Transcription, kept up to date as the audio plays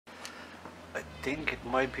think it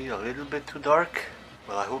might be a little bit too dark.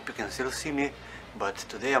 Well, I hope you can still see me. But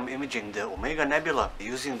today I'm imaging the Omega Nebula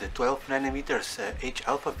using the 12 nanometers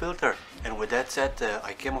H-alpha filter. And with that said,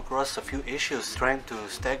 I came across a few issues trying to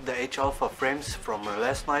stack the H-alpha frames from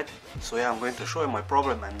last night. So yeah, I'm going to show you my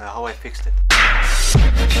problem and how I fixed it.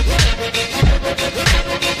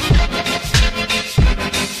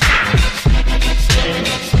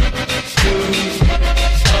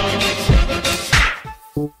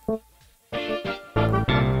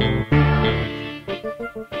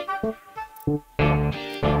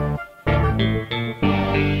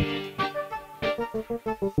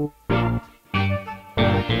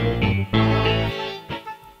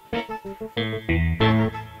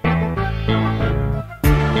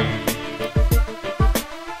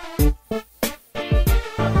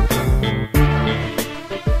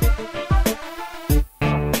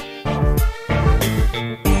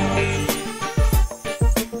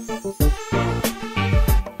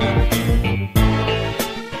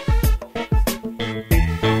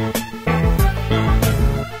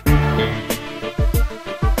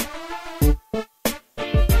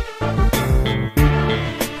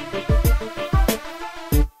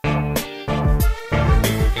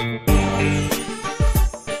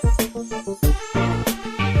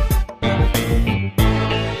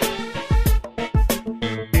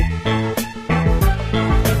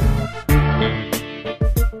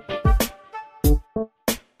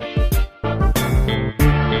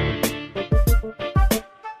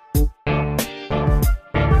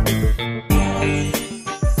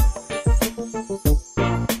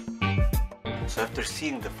 So after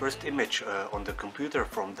seeing the first image on the computer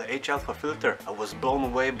from the H-alpha filter, I was blown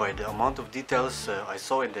away by the amount of details I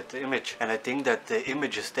saw in that image. And I think that the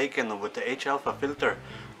images taken with the H-alpha filter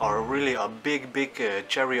are really a big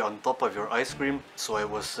cherry on top of your ice cream. So I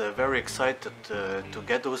was very excited to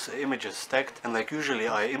get those images stacked. And like usually,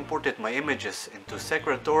 I imported my images into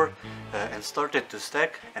Secretor and started to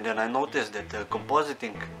stack. And then I noticed that the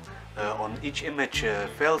compositing on each image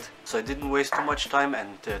failed, so I didn't waste too much time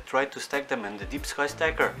and tried to stack them in the Deep Sky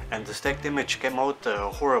Stacker, and the stacked image came out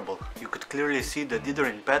horrible. You could clearly see the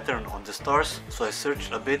dithering pattern on the stars, so I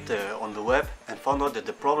searched a bit on the web and found out that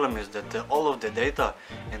the problem is that all of the data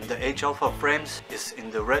in the H-alpha frames is in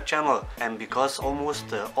the red channel, and because almost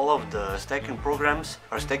all of the stacking programs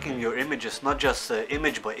are stacking your images not just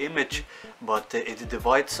image by image, but it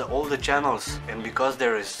divides all the channels, and because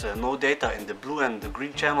there is no data in the blue and the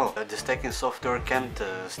green channel, the stacking software can't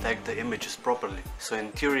stack the images properly. So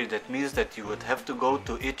in theory that means that you would have to go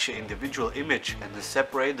to each individual image and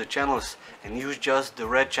separate the channels and use just the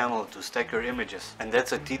red channel to stack your images. And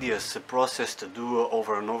that's a tedious process to do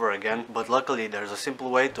over and over again, but luckily there's a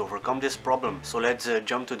simple way to overcome this problem. So let's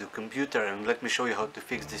jump to the computer and let me show you how to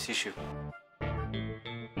fix this issue.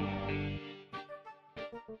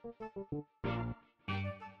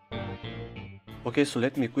 Okay, so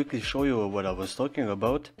let me quickly show you what I was talking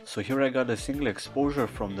about. So here I got a single exposure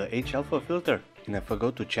from the H-alpha filter, and if I go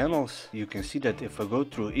to channels, you can see that if I go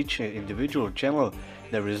through each individual channel,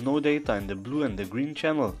 there is no data in the blue and the green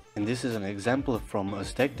channel. And this is an example from a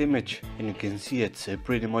stacked image, and you can see it's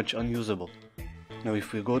pretty much unusable. Now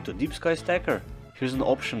if we go to Deep Sky Stacker, here's an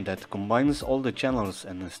option that combines all the channels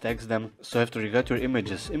and stacks them. So after you got your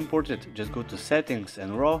images imported, just go to Settings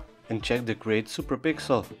and Raw and check the Create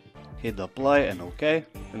Superpixel. Hit Apply and OK,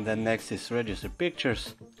 and then next is Register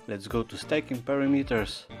Pictures. Let's go to Stacking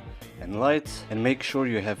Parameters and Lights, and make sure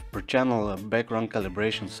you have per channel background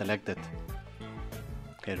calibration selected.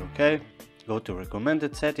 Hit OK, go to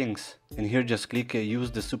Recommended Settings, and here just click Use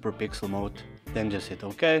the Superpixel mode. Then just hit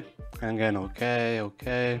OK, and again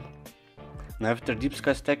OK. Now after Deep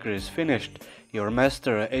Sky Stacker is finished, your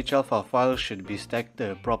master H-alpha file should be stacked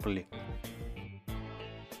properly.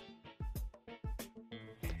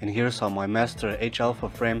 And here's how my master H-alpha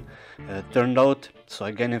frame turned out. So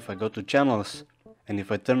again, if I go to channels, and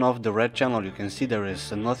if I turn off the red channel, you can see there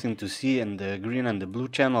is nothing to see in the green and the blue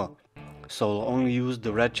channel. So I'll only use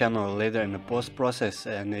the red channel later in the post process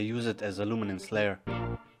and use it as a luminance layer.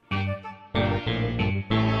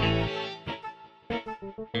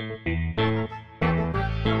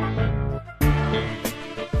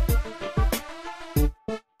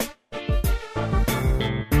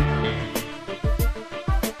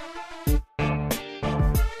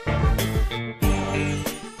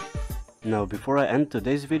 Now before I end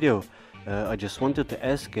today's video, I just wanted to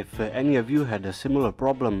ask if any of you had a similar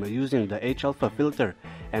problem using the H-alpha filter,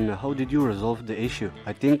 and how did you resolve the issue.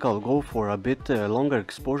 I think I'll go for a bit longer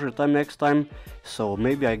exposure time next time, so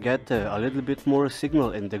maybe I get a little bit more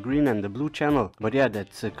signal in the green and the blue channel. But yeah,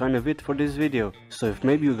 that's kind of it for this video. So if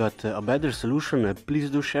maybe you got a better solution, please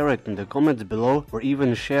do share it in the comments below, or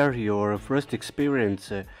even share your first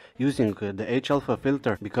experience using the H-alpha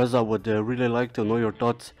filter, because I would really like to know your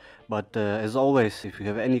thoughts. But as always, if you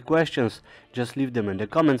have any questions, just leave them in the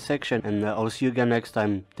comment section, and I'll see you again next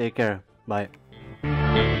time. Take care. Bye.